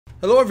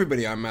Hello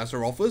everybody, I'm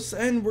Masterofroflness,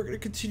 and we're going to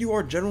continue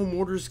our General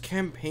Motors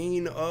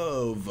campaign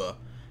of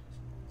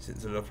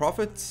Sins of the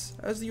Prophets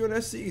as the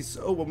UNSC.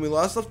 So when we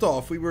last left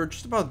off, we were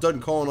just about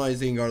done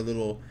colonizing our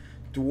little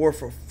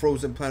dwarf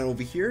frozen planet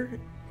over here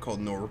called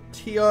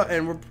Nortia,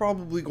 and we're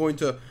probably going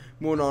to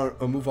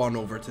move on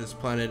over to this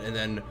planet and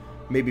then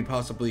maybe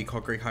possibly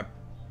conquering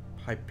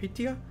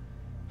Hypatia,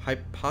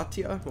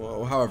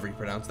 well, however you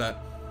pronounce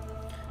that.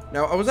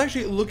 Now, I was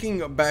actually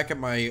looking back at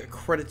my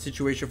credit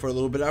situation for a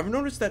little bit. I've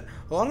noticed that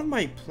a lot of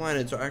my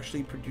planets are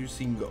actually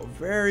producing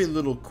very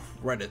little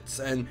credits,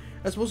 and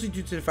that's mostly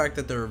due to the fact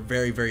that they're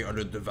very, very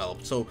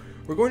underdeveloped. So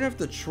we're going to have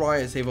to try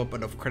and save up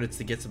enough credits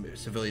to get some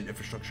civilian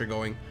infrastructure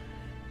going,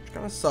 which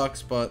kind of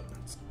sucks, but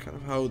that's kind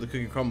of how the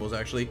cookie crumbles,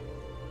 actually.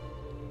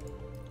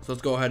 So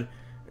let's go ahead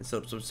and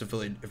set up some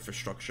civilian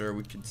infrastructure.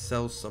 We can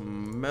sell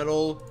some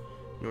metal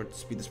in order to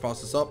speed this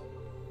process up.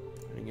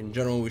 In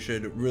general, we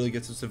should really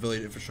get some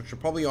civilian infrastructure,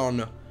 probably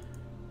on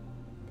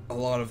a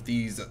lot of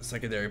these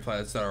secondary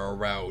planets that are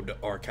around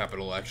our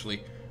capital,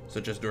 actually,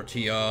 such as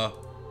Nortia,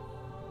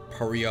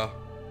 Paria,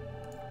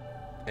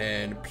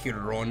 and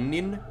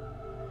Pironin.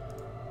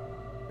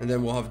 And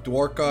then we'll have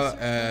Dwarka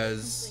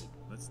as,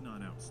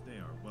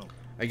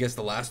 I guess,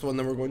 the last one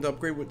that we're going to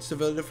upgrade with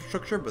civilian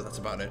infrastructure, but that's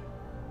about it.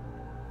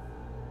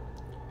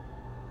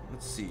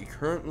 Let's see.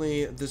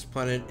 Currently, this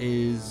planet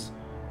is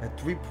at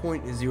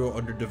 3.0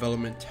 under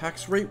development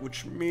tax rate,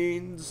 which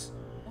means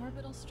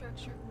orbital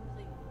structure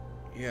complete.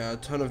 Yeah, a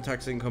ton of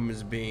tax income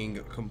is being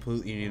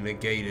completely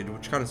negated,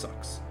 which kind of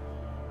sucks.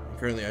 And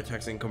currently our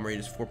tax income rate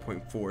is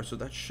 4.4, so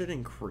that should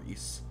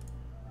increase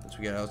once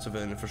we get out of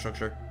civilian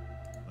infrastructure.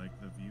 Like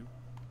the view.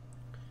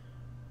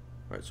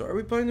 Alright, so are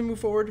we planning to move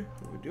forward?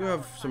 We do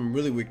have some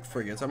really weak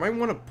frigates. I might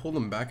want to pull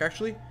them back,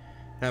 actually,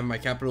 and have my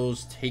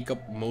capitals take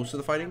up most of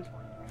the fighting.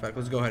 In fact,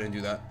 let's go ahead and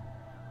do that.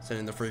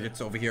 Sending the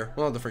frigates over here.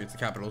 Well, not the frigates, the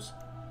capitals.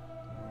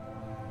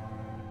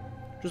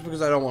 Just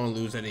because I don't want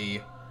to lose any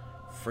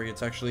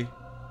frigates, actually.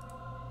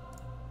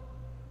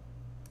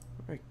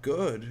 Alright,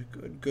 good.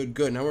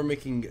 Now we're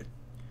making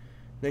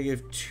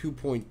negative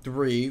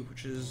 2.3,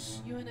 which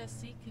is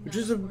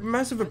a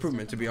massive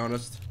improvement, to be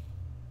honest.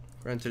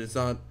 Granted, it's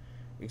not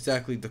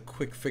exactly the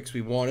quick fix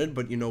we wanted,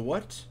 but you know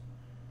what?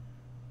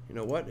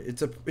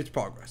 It's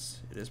progress.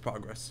 It is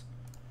progress.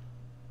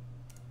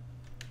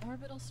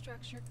 Orbital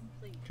structure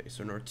complete. Okay,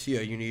 so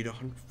Nortia, you need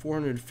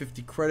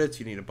 450 credits,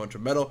 you need a bunch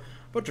of metal,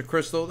 a bunch of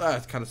crystal.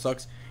 That kind of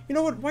sucks. You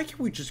know what, why can't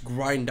we just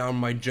grind down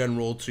my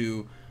general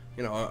to,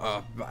 you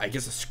know, I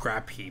guess a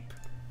scrap heap?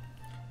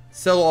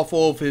 Sell off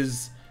all of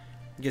his,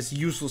 I guess,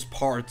 useless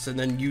parts and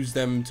then use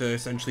them to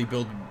essentially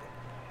build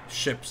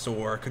ships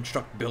or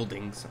construct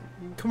buildings.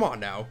 Come on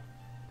now.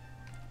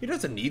 He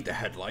doesn't need the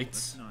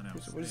headlights.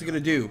 What is he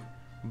gonna do?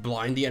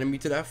 Blind the enemy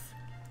to death?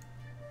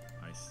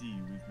 I see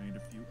we've made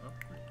a few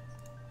upgrades.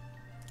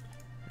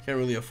 I can't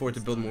really afford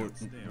to build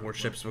more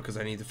ships because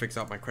I need to fix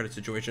out my credit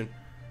situation,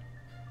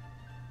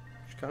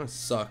 which kind of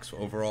sucks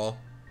overall.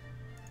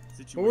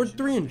 But we're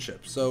 3 in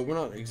ships, so we're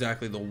not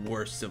exactly the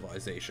worst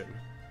civilization.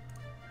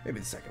 Maybe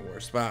the second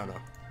worst, but I don't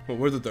know. Well,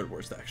 we're the 3rd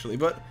worst, actually.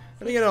 But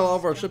then again, a lot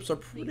of our ships are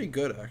pretty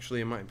good,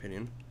 actually, in my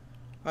opinion.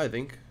 I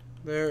think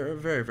they're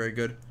very, very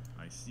good.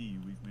 I see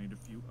we've made a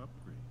few upgrades.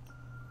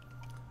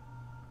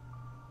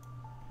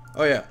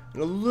 Oh yeah,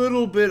 and a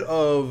little bit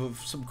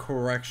of some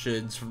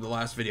corrections from the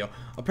last video.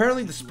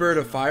 Apparently the Spirit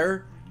of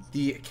Fire,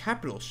 the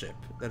capital ship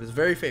that is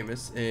very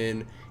famous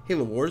in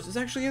Halo Wars, is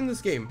actually in this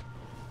game.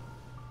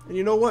 And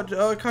you know what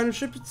kind of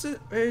ship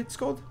it's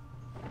called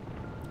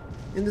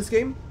in this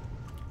game?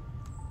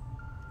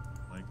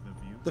 Like the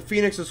view? The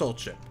Phoenix Assault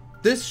Ship.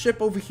 This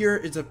ship over here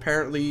is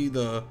apparently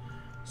the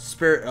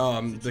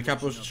the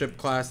capital ship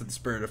class that the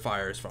Spirit of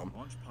Fire is from,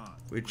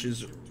 which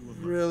is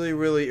really,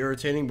 really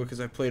irritating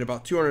because I played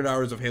about 200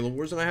 hours of Halo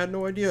Wars and I had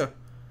no idea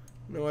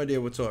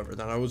whatsoever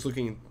that I was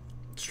looking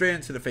straight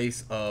into the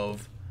face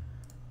of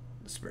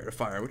the Spirit of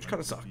Fire, which kind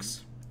of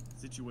sucks.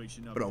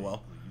 But oh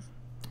well.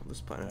 This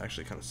planet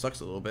actually kind of sucks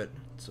a little bit.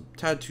 It's a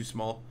tad too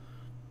small.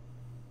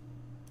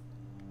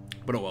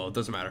 But oh well, it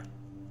doesn't matter.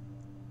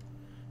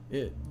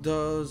 It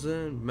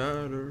doesn't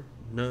matter.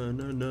 No.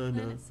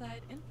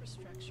 Planet-side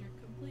infrastructure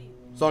complete.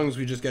 As long as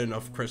we just get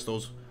enough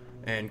crystals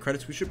and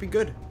credits, we should be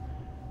good.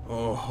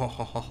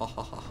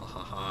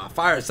 Oh,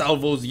 fire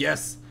salvos,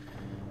 yes.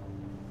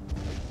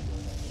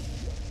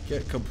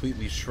 Get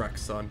completely Shrek,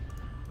 son.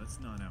 Let's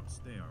not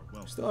outstay our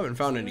wealth. Still haven't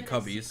found any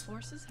cubbies.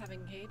 Forces have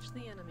engaged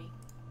the enemy.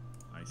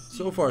 I see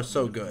So far,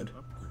 so good.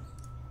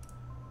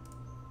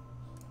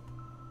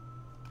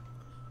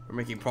 We're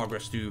making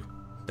progress through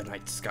the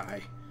night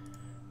sky.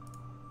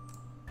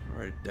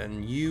 Alright,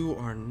 then you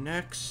are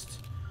next.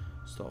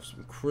 Still have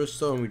some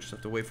crystal, and we just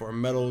have to wait for our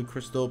metal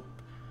crystal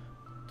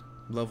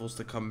levels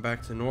to come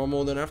back to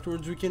normal. Then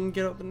afterwards we can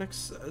get out the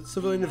next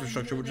civilian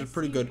infrastructure, which is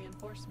pretty good.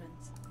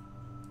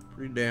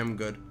 Pretty damn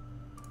good.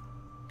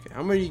 Okay,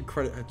 how many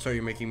credits are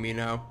you making me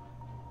now?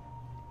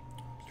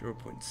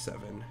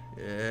 0.7.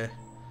 Yeah.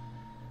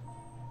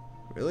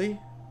 Really?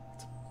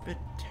 It's a bit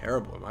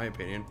terrible in my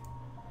opinion.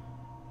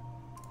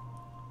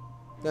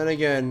 Then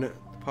again,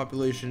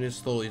 population is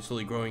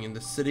slowly growing in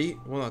the city.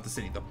 Well, not the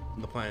city,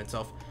 the planet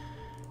itself.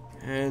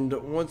 And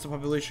once the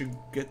population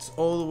gets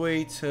all the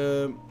way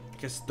to, I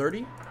guess,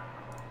 30?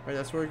 Right,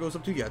 that's where it goes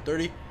up to? Yeah,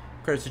 30.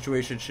 Credit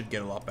situation should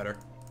get a lot better.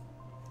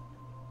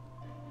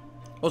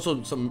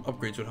 Also, some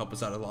upgrades would help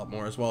us out a lot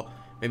more as well.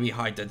 Maybe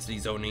high density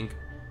zoning.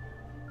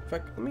 In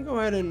fact, let me go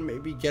ahead and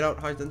maybe get out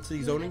high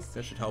density zoning.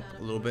 That should help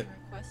a little bit.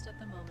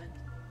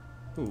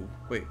 Ooh,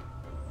 wait.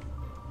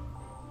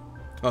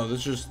 Oh, this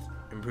is just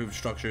improved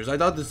structures. I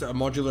thought this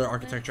modular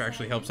architecture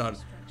actually helps out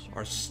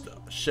our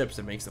ships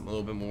and makes them a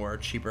little bit more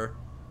cheaper.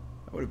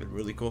 That would have been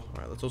really cool.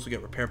 Alright, let's also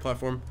get repair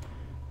platform.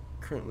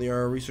 Currently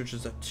our research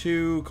is at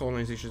 2,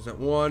 colonization is at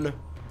 1.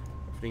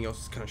 Everything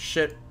else is kind of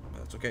shit, but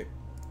that's okay.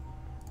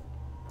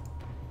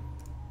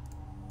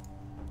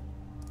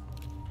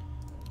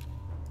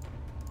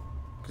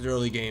 Because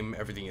early game,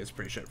 everything is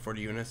pretty shit for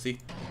the UNSC.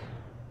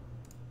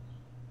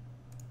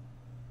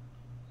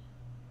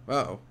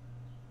 Wow.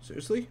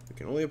 Seriously? We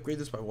can only upgrade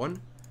this by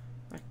 1?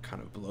 That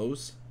kind of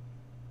blows.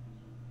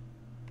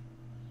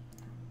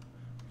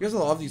 I guess a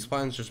lot of these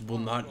plans just will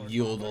not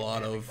yield a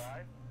lot of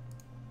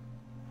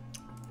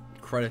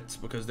credits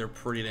because they're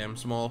pretty damn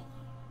small.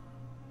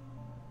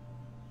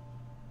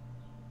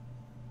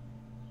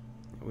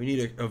 We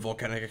need a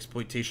volcanic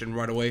exploitation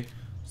right away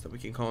so that we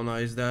can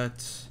colonize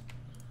that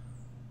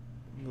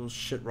little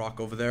shit rock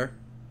over there.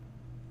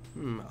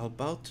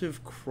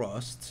 Albaltive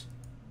crust.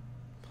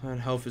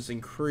 Plant health is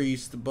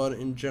increased, but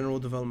in general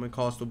development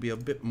cost will be a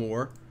bit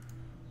more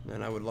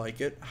than I would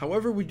like it.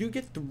 However, we do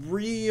get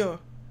 3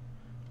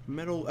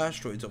 metal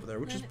asteroids over there,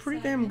 which is pretty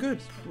damn good.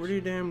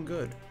 Pretty damn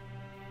good.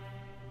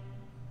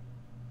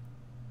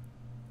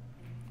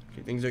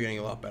 Okay, things are getting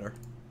a lot better.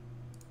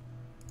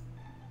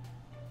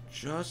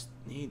 Just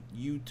need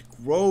you to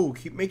grow.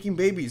 Keep making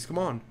babies. Come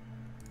on.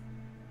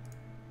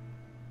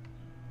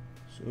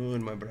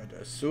 Soon, my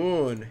brother.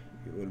 Soon,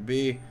 you will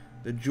be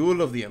the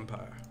jewel of the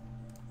empire.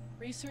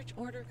 Research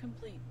order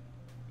complete.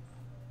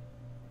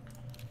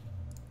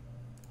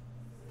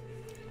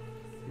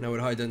 Now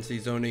with high density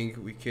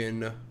zoning, we can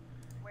get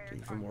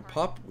even more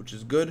pop, which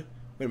is good.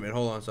 Wait a minute,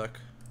 hold on a sec.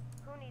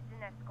 Who needs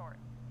an escort?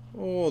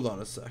 Hold on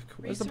a sec.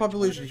 Why is the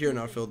population here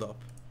not filled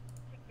up?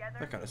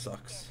 That kind of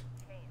sucks.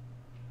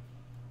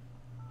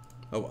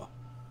 Oh well.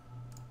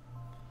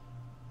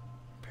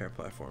 Repair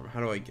platform. How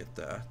do I get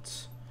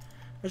that?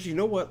 Actually, you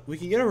know what? We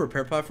can get a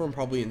repair platform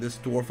probably in this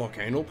dwarf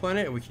volcano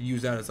planet, and we can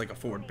use that as like a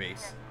forward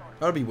base.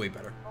 That'll be way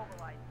better.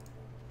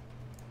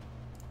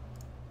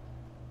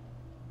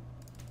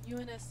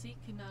 UNSC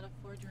cannot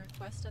afford your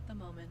request at the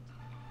moment.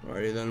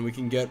 Alrighty, then we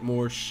can get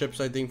more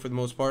ships, I think, for the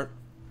most part,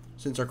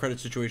 since our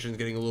credit situation is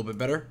getting a little bit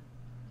better.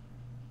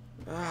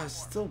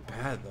 Still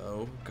bad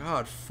though.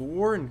 God,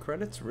 4 in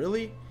credits,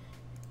 really?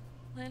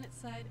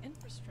 Planet-side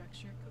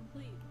infrastructure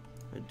complete.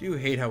 I do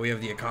hate how we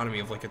have the economy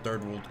of like a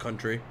third world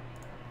country.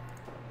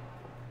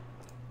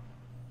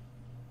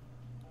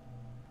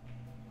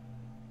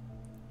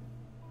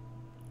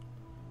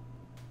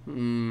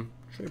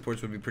 Trade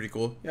ports would be pretty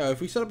cool. Yeah, if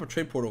we set up a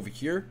trade port over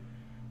here,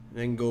 and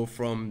then go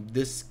from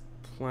this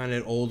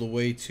planet all the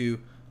way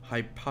to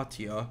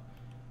Hypatia,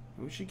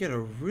 we should get a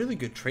really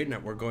good trade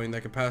network going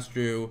that could pass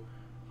through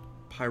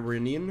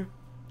Pyrenian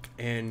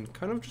and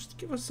kind of just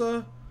give us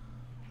a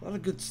lot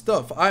of good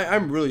stuff.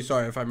 I'm really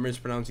sorry if I'm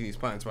mispronouncing these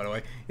planets, by the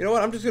way. You know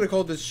what? I'm just going to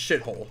call this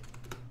shithole.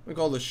 I'm going to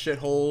call this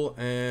shithole,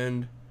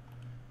 and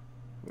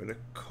I'm going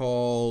to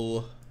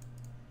call...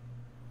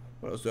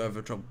 What else do I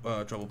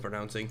have trouble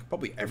pronouncing?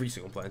 Probably every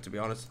single planet, to be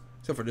honest.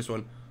 Except for this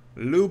one.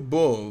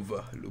 Lubov.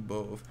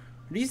 Lubov. Are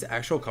these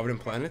actual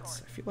Covenant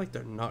planets? I feel like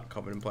they're not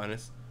Covenant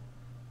planets.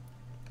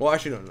 Well,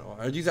 actually, no.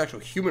 Are these actual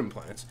human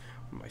planets?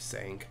 What am I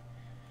saying?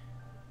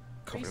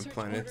 Covenant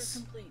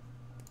planets.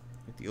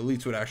 Like the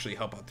elites would actually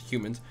help out the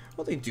humans.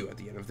 Well, they do at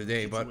the end of the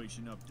day, but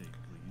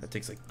that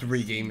takes like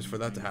 3 games for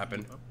that to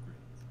happen.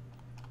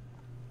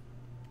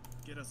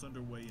 Get us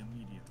underway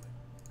immediately.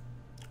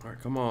 Alright,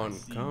 come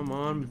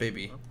on,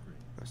 baby.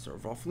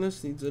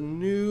 Masterofroflness needs a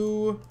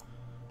new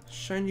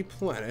shiny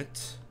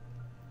planet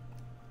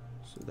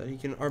so that he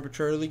can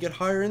arbitrarily get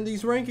higher in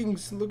these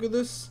rankings. Look at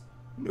this.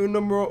 New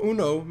numero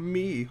uno,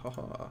 me.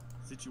 Haha.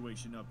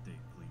 Situation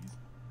update, please.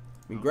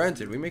 I mean,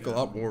 granted, we make a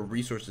lot more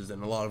resources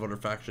than a lot of other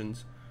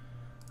factions,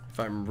 if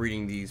I'm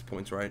reading these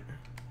points right.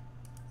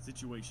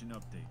 Situation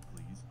update,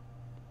 please.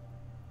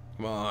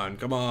 Come on,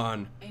 come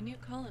on. A new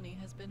colony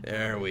has been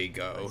There we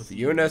go. The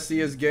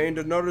UNSC has gained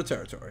another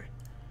territory.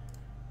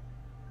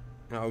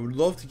 Now, I would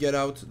love to get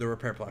out the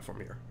repair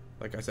platform here,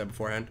 like I said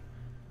beforehand.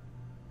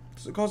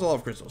 This will cost a lot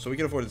of crystals, so we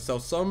can afford to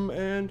sell some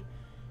and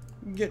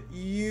get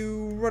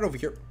you right over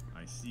here.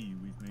 I see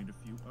we've made a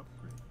few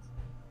upgrades.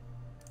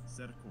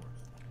 Set a course.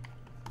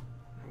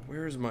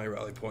 Where's my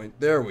rally point?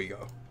 There we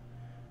go.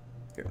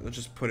 Here, let's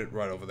just put it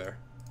right over there.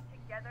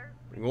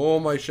 Bring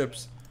all my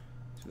ships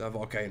to that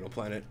volcano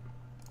planet.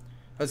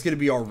 That's going to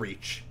be our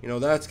reach. You know,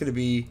 that's going to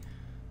be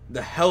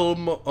the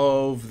helm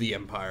of the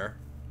empire.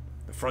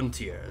 The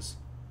frontiers.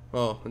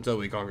 Well, until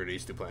we conquer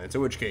these 2 planets.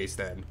 In which case,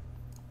 then,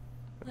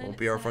 it won't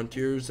be our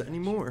frontiers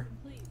anymore.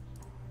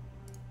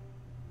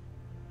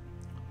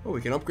 Oh,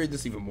 we can upgrade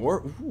this even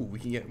more. Ooh, we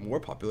can get more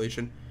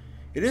population.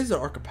 It is an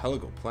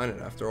archipelago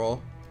planet after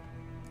all.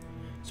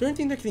 Is there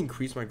anything that can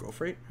increase my growth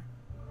rate?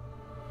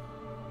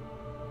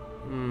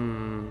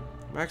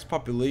 Max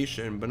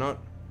population, but not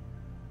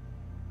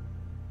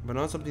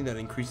something that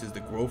increases the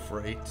growth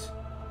rate.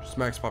 Just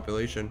max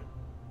population.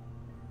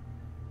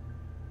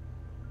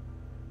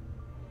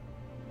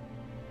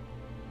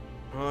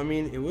 Well, I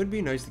mean, it would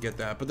be nice to get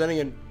that, but then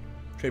again,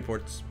 trade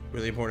port's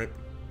really important.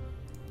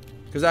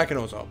 Because that can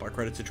also help our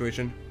credit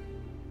situation.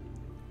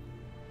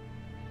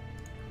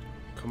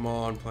 Come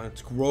on,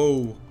 planets,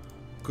 grow.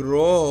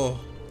 Grow.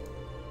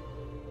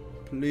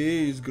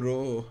 Please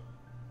grow.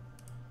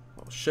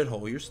 Oh,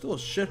 shithole. You're still a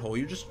shithole.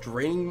 You're just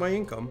draining my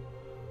income.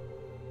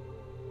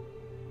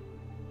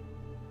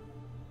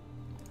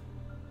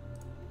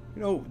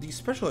 You know, these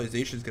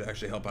specializations could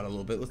actually help out a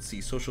little bit. Let's see.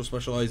 Social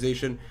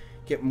specialization.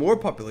 Get more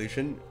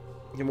population.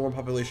 Get more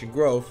population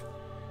growth.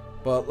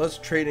 But less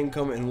trade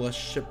income and less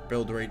ship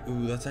build rate.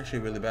 Ooh, that's actually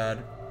really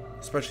bad.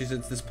 Especially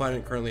since this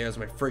planet currently has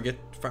my frigate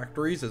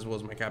factories as well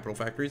as my capital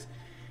factories.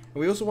 And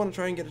we also want to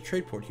try and get a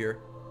trade port here.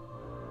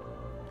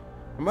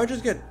 I might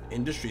just get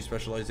industry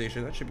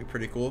specialization. That should be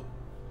pretty cool.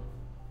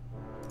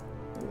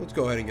 Let's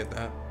go ahead and get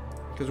that.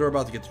 Because we're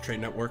about to get the trade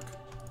network.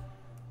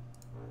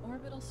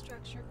 Orbital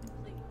structure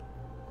complete.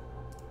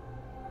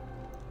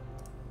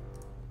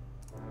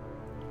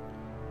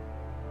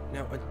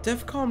 Now, a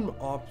DEFCON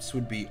ops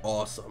would be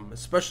awesome.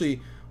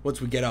 Especially once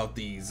we get out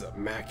these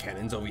Mac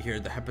cannons over here.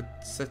 The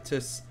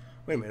Hepatitis...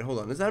 Wait a minute, hold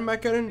on. Is that a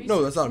Mac cannon?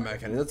 No, that's not a Mac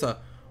cannon. That's a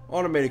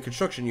automated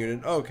construction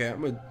unit. Okay,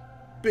 I'm a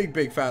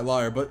big fat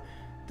liar, but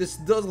this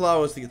does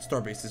allow us to get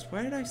star bases.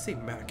 Why did I say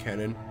Mac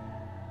cannon?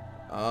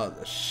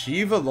 The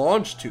Shiva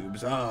launch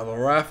tubes. Ah, the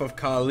Wrath of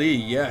Kali.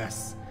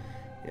 Yes,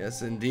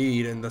 yes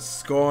indeed, and the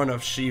scorn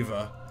of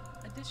Shiva.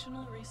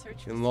 Additional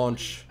research Can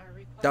launch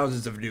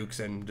thousands of nukes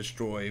and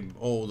destroy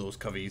all those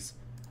coveys.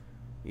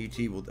 ET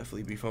will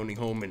definitely be phoning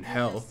home in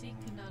hell. UNSC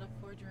cannot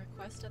afford your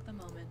request at the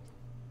moment.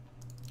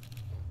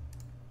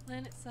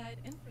 Planet-side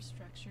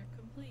infrastructure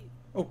complete.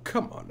 Oh,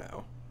 come on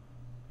now.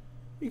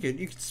 You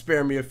could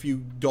spare me a few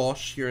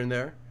dosh here and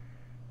there.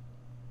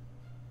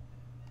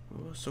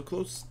 Oh, so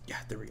close. Yeah,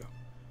 there we go.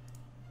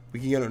 We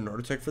can get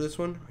another tech for this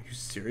one. Are you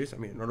serious? I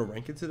mean, another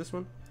rank into this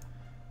one?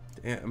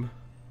 Damn.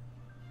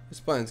 This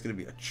planet's gonna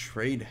be a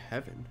trade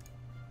heaven.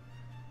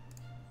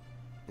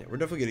 Yeah, we're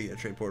definitely gonna get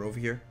a trade port over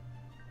here.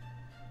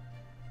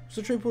 What's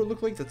the trade port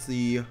look like? That's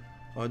the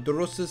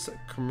Dorosis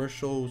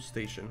Commercial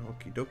Station.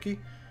 Okie dokie.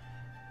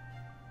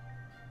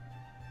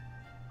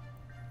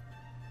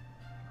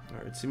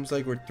 Alright, it seems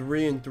like we're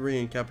 3 and 3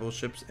 in capital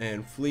ships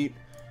and fleet.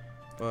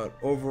 But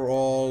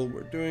overall,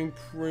 we're doing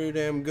pretty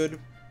damn good.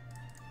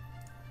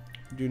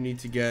 We do need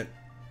to get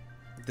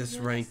this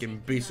rank in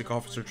basic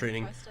officer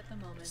training.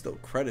 Still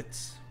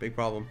credits. Big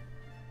problem.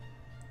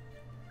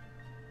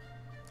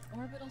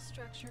 Orbital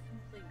structure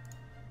complete.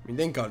 I mean,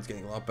 thank God it's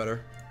getting a lot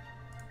better.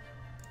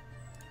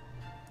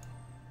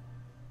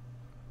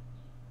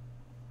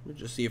 We'll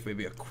just see if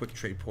maybe a quick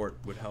trade port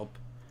would help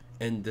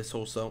end this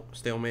whole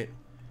stalemate.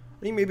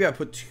 I think maybe I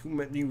put too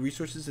many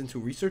resources into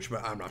research,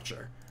 but I'm not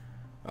sure.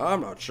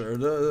 I'm not sure.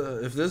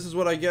 If this is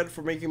what I get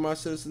for making my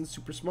citizens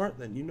super smart,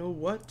 then you know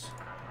what?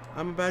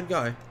 I'm a bad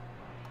guy.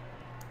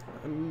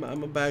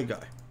 I'm a bad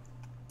guy.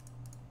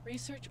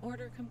 Research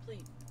order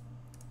complete.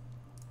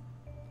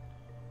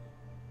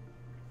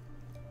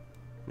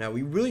 Now,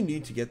 we really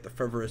need to get the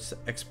fervorous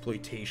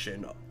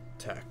exploitation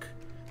tech.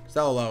 Because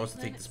that'll allow us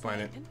to take this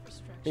planet.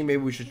 I think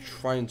maybe we should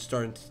try and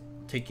start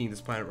taking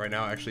this planet right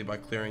now, actually, by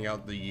clearing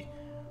out the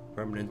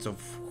remnants of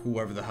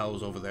whoever the hell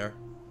is over there.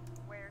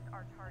 Where's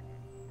our target?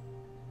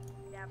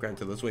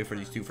 Granted, let's wait for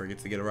these 2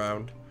 frigates to get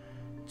around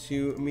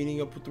to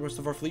meeting up with the rest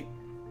of our fleet.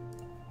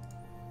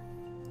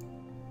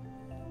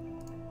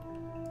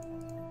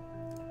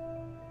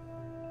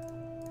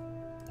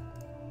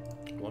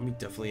 Let me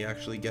definitely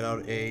actually get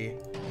out a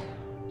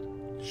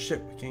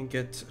ship. We can't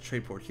get a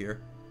trade port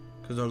here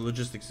because our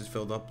logistics is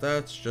filled up.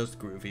 That's just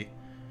groovy.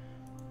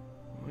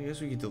 Well, I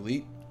guess we could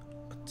delete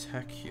a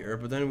tech here,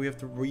 but then we have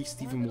to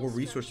waste even more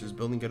resources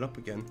building it up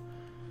again.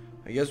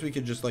 I guess we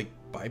could just like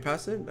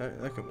bypass it.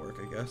 That can work,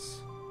 I guess.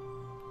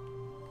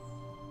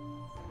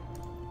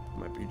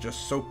 Might be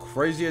just so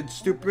crazy and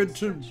stupid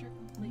to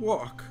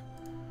walk.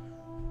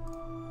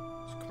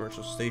 There's a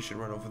commercial station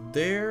right over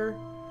there.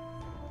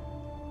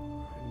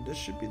 And this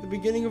should be the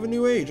beginning of a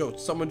new age. Oh,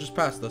 someone just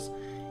passed us.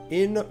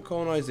 In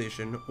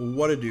colonization.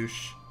 What a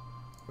douche.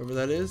 Whoever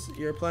that is,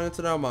 your planets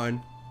are now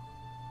mine.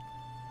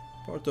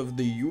 Part of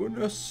the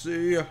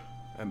UNSC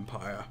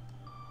Empire.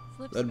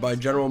 Led by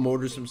General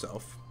Motors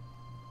himself.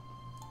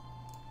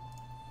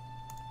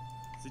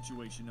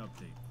 Situation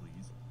update,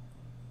 please.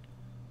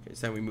 Okay,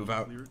 so then we move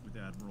out. Clear it with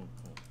Admiral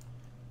Cole.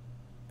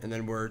 And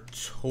then we're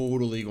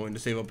totally going to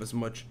save up as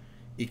much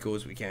eco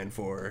as we can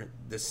for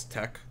this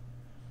tech.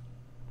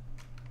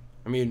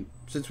 I mean,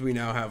 since we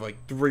now have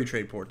like 3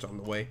 trade ports on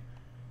the way.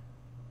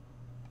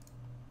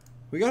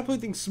 We gotta play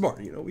things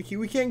smart, you know.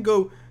 We can't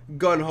go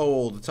gun-ho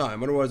all the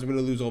time. Otherwise, I'm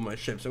gonna lose all my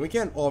ships. And we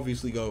can't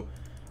obviously go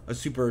a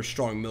super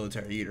strong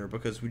military either,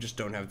 because we just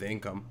don't have the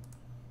income.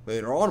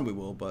 Later on we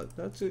will, but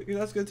that's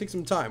gonna take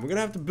some time. We're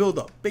gonna have to build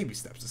up, baby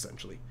steps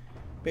essentially,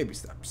 baby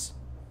steps.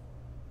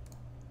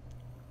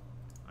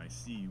 I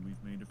see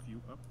we've made a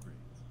few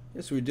upgrades.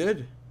 Yes, we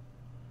did.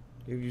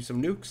 Gave you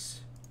some nukes.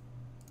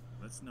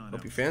 Let's not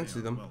Hope you outstay fancy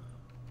our them. welcome.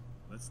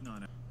 Let's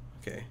not.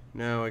 Okay,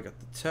 now I got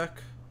the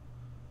tech.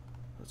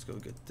 Let's go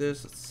get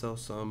this. Let's sell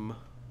some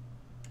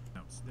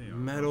Outstay our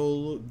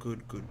metal.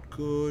 Good, good,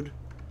 good.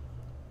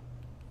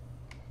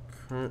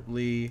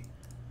 Currently,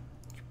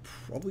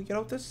 probably get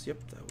out this.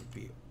 Yep, that would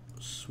be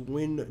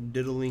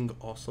swin-diddling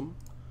awesome.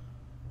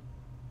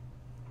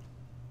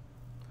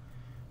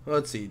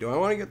 Let's see. Do I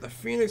want to get the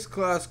Phoenix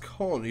class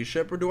colony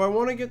ship, or do I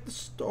want to get the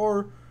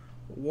Star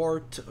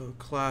Wart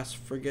class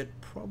frigate?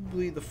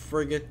 Probably the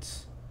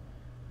frigate.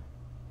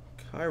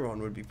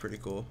 Chiron would be pretty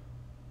cool.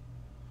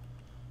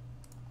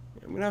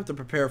 Yeah, I'm gonna have to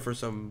prepare for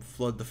some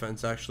flood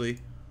defense actually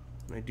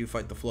when I do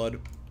fight the flood.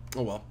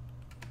 Oh well.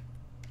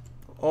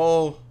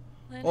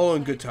 All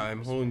in good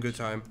time. All in good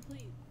time.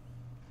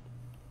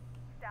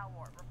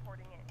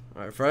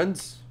 Alright,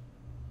 friends.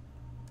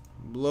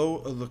 Blow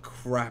the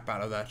crap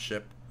out of that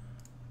ship.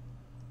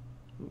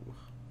 Ooh,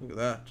 look at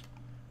that.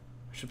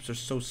 Ships are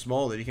so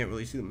small that you can't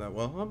really see them that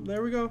well. Oh,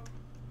 there we go.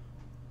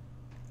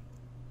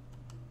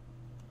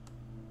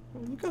 Oh,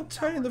 look how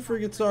tiny the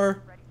frigates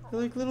are. They're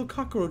like little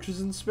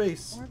cockroaches in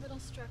space. Orbital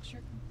structure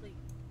complete.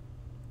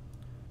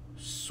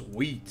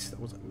 Sweet. That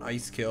was a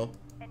nice kill.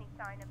 Any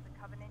sign of the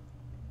Covenant?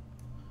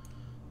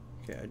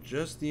 Okay, I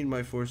just need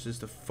my forces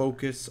to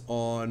focus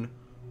on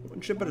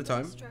one ship at a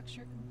time.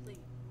 Structure complete.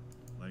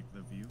 Like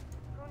the view?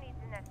 Who needs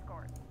an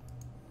escort?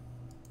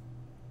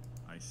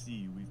 I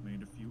see we've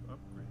made a few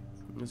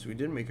upgrades. Yes, we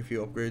did make a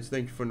few upgrades.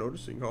 Thank you for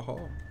noticing. Haha.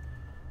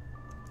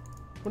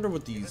 Wonder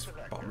what these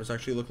bombers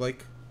actually look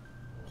like.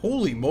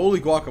 Holy moly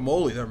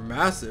guacamole, they're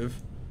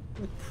massive.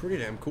 They look pretty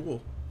damn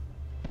cool.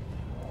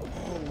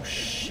 Oh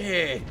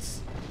shit.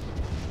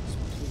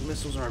 These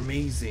missiles are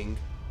amazing.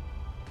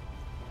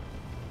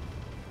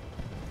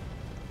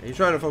 Yeah, you're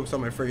trying to focus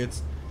on my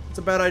frigates. It's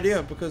a bad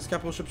idea because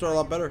capital ships are a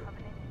lot better.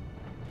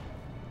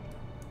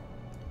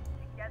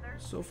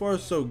 So far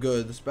so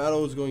good. This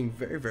battle is going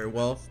very, very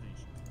well.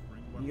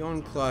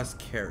 Neon class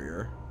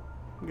carrier.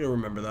 I'm gonna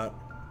remember that.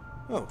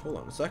 Oh, hold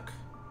on a sec.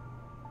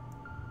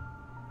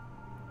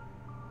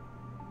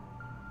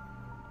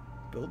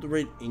 Build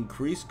rate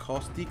increase,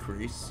 cost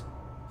decrease.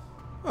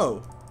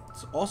 Oh,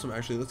 it's awesome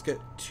actually. Let's get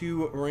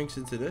 2 ranks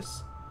into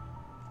this.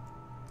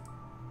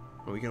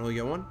 Oh, we can only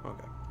get 1?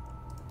 Okay.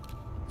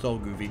 It's all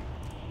goofy.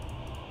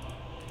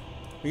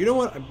 You know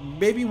what? I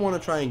maybe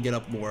want to try and get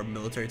up more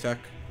military tech.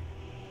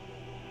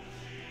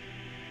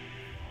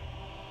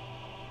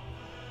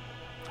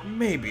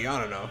 Maybe,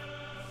 I don't know.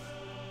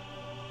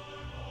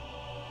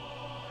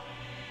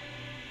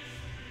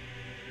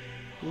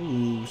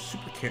 Ooh,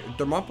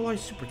 Thermopylae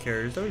super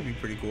carriers, that would be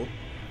pretty cool.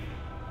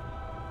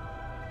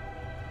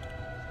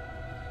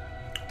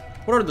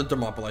 What are the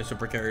Thermopylae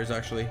super carriers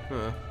actually?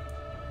 Huh.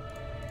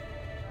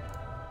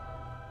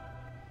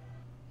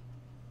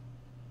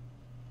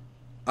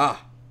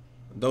 Ah,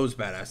 those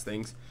badass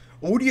things.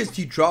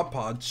 ODST drop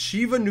pods,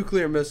 Shiva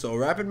nuclear missile,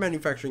 rapid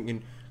manufacturing,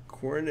 and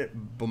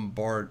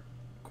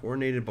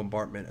coordinated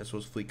bombardment as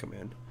well as fleet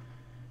command.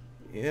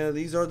 Yeah,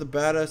 these are the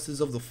badasses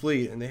of the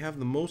fleet, and they have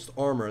the most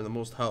armor and the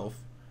most health.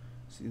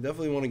 So you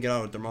definitely want to get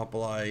out with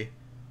Thermopylae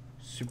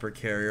super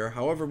carrier.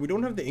 However, we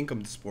don't have the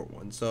income to support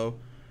one, so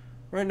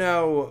right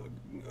now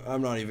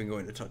I'm not even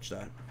going to touch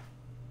that.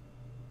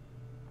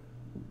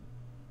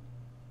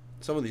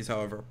 Some of these,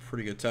 however, are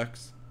pretty good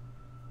techs.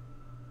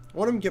 I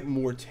want them to get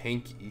more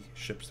tanky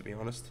ships, to be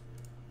honest.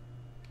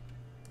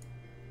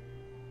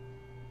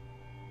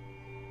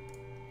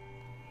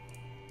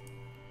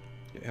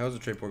 Okay, how's the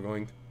trade port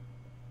going?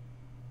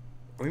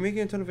 Are we making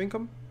a ton of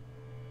income?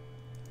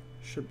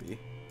 Should be.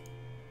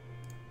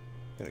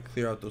 Gotta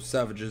clear out those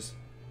savages.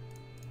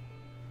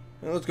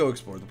 Now let's go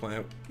explore the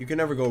planet. You can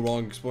never go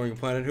wrong exploring a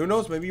planet. Who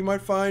knows? Maybe you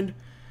might find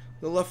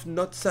the left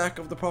nutsack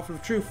of the Prophet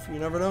of Truth. You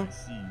never know. I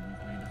see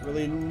we've made a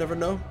Really never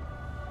know.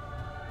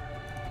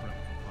 prep for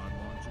pod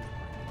launches,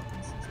 bring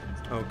weapon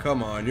systems to Oh,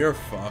 come on. You're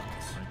fucked.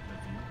 like the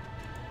view.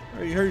 I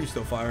already heard you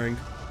still firing. I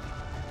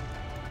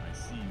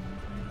see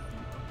we've made a few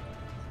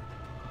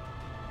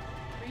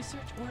upgrades.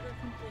 Research order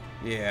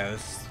complete. Yeah,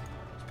 this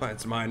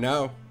planet's mine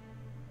now.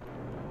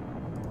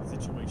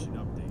 Situation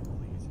update,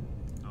 please.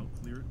 I'll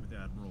clear it with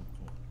Admiral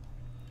Cole.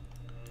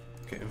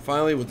 Okay, and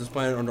finally, with this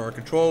planet under our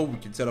control, we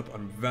can set up a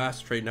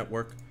vast trade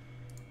network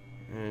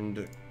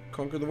and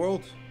conquer the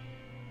world.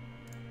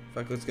 In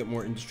fact, let's get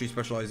more industry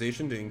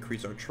specialization to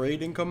increase our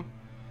trade income.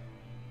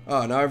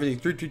 Ah, now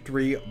everything's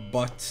 323,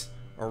 but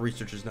our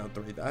research is now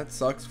 3. That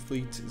sucks.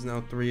 Fleet is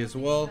now 3 as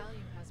well. Value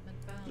has been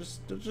found.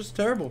 Just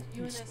terrible.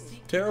 UNSC It's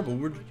terrible.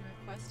 We're forward your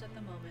request at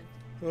the moment.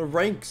 the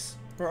ranks,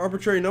 our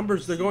arbitrary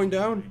numbers, they're going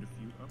down. Made a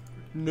few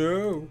upgrades.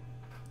 No.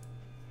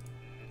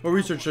 Our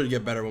research should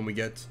get better when we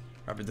get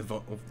rapid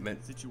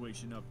development.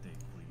 Situation update,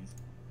 please.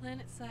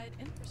 Planet-side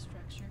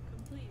infrastructure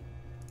complete.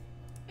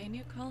 A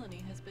new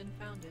colony has been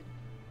founded.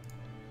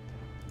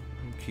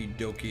 Okie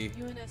dokie.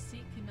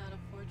 UNSC cannot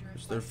afford your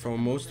First request. and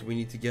foremost, we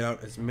need to get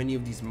out as many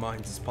of these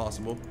mines as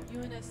possible.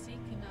 UNSC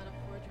cannot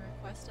afford your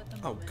request at the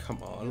Oh, moment.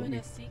 come on. Let me,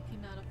 UNSC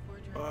cannot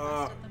afford your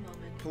request at the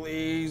moment.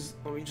 please,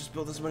 let me just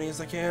build as many as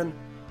I can.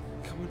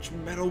 Look how much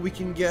metal we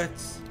can get.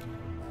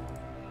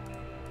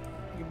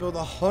 We can build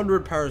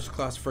 100 Paris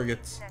class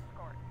frigates.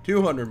 Escort.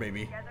 200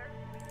 maybe. Together,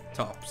 we stand.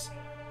 Tops.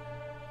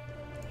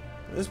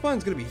 This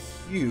planet's gonna be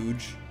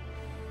huge.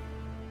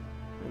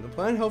 And the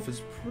planet health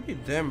is pretty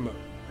damn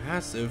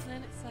massive.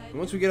 Planet side. And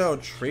once we get out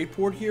of trade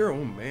port here,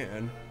 oh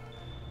man.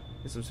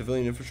 Get some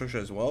civilian infrastructure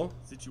as well.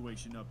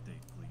 Situation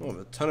update, please. Oh,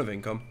 a ton of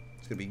income.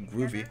 It's gonna be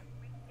groovy. Together,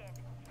 we stand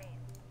in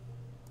chains.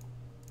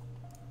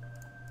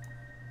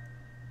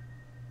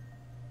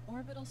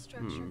 Orbital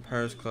structure.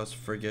 Paris class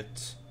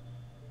frigate.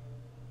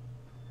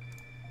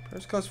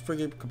 Paris class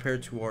frigate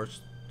compared to our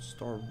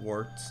Star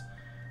Warts,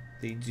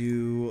 they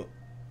do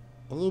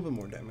a little bit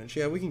more damage.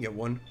 Yeah, we can get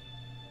one.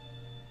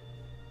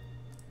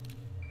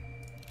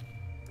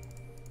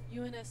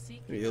 UNSC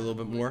Maybe a little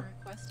bit cannot afford more. your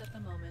request at the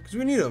moment. Because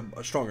we need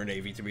a stronger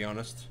navy, to be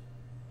honest.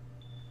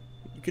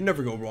 You can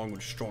never go wrong with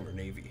a stronger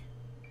navy.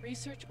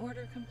 Research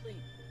order complete.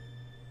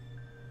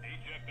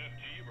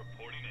 HFFG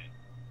reporting in.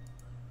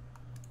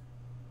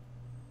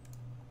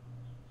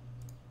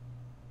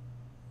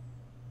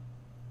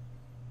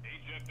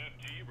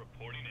 HFFG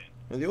reporting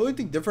in. And the only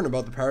thing different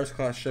about the Paris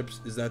class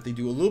ships is that they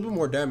do a little bit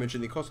more damage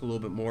and they cost a little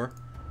bit more.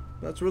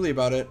 That's really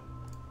about it.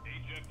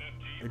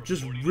 HFFG I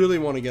just reporting really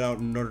want to get out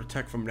another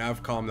tech from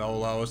Navcom that will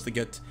allow us to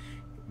get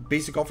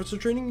basic officer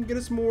training and get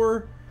us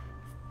more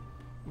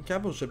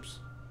capital ships.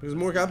 Because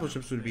more capital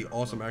ships would be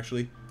awesome,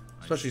 actually.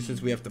 Especially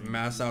since we have to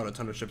mass out a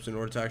ton of ships in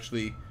order to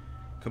actually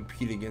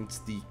compete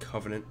against the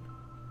Covenant.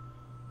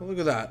 Well, look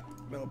at that.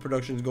 Metal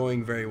production's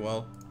going very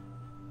well.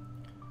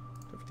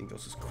 Everything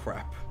else is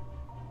crap.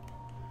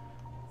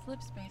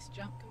 Flip space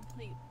jump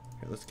complete.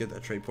 Here, let's get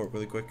that trade port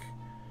really quick.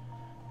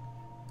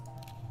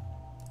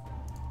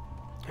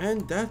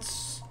 And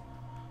that's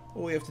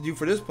all we have to do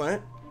for this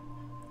planet.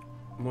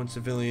 One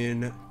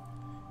civilian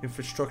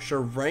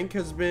infrastructure rank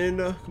has been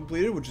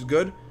completed, which is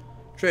good.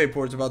 Trade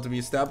port's about to be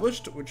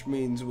established, which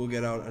means we'll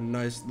get out a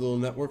nice little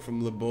network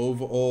from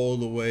Lvov all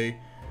the way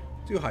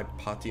to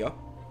Hypatia.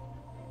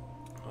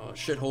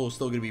 Shithole is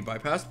still going to be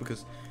bypassed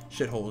because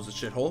shithole is a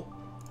shithole.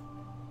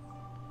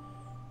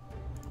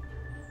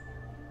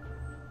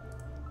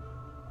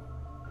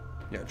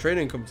 Yeah, trade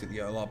income's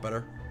a lot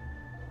better.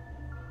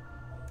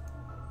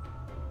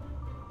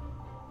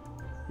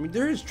 I mean,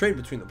 there is trade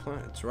between the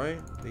planets, right?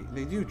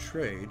 They do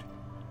trade,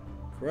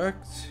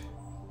 correct?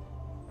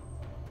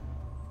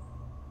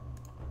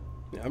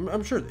 Yeah,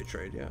 I'm sure they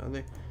trade. Yeah,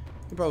 they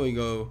probably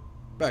go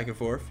back and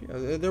forth.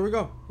 Yeah, there we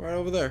go, right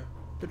over there.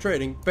 They're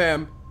trading.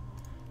 Bam.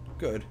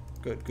 Good,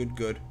 good, good,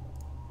 good.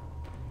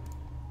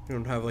 You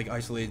don't have like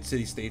isolated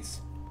city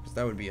states, because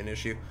that would be an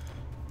issue.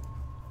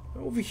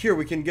 Over here,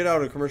 we can get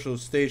out a commercial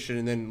station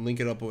and then link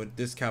it up with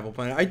this capital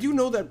planet. I do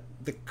know that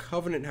the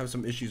Covenant have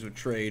some issues with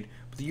trade,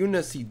 but the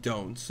UNSC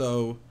don't,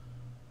 so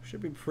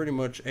should be pretty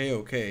much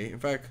a-okay. In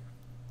fact,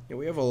 yeah,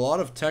 we have a lot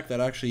of tech that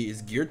actually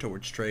is geared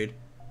towards trade.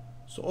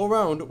 So all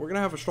around, we're gonna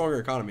have a stronger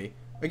economy.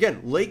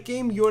 Again, late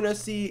game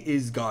UNSC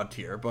is god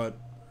tier, but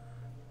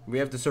we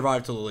have to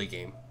survive till the late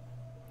game.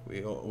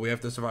 We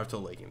have to survive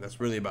till the late game. That's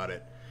really about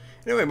it.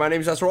 Anyway, my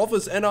name is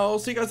Masterofroflness, and I'll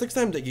see you guys next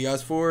time. Thank you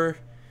guys for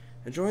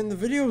enjoying the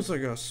videos, I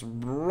guess.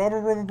 Blah, blah,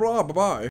 blah, blah, blah. Bye-bye.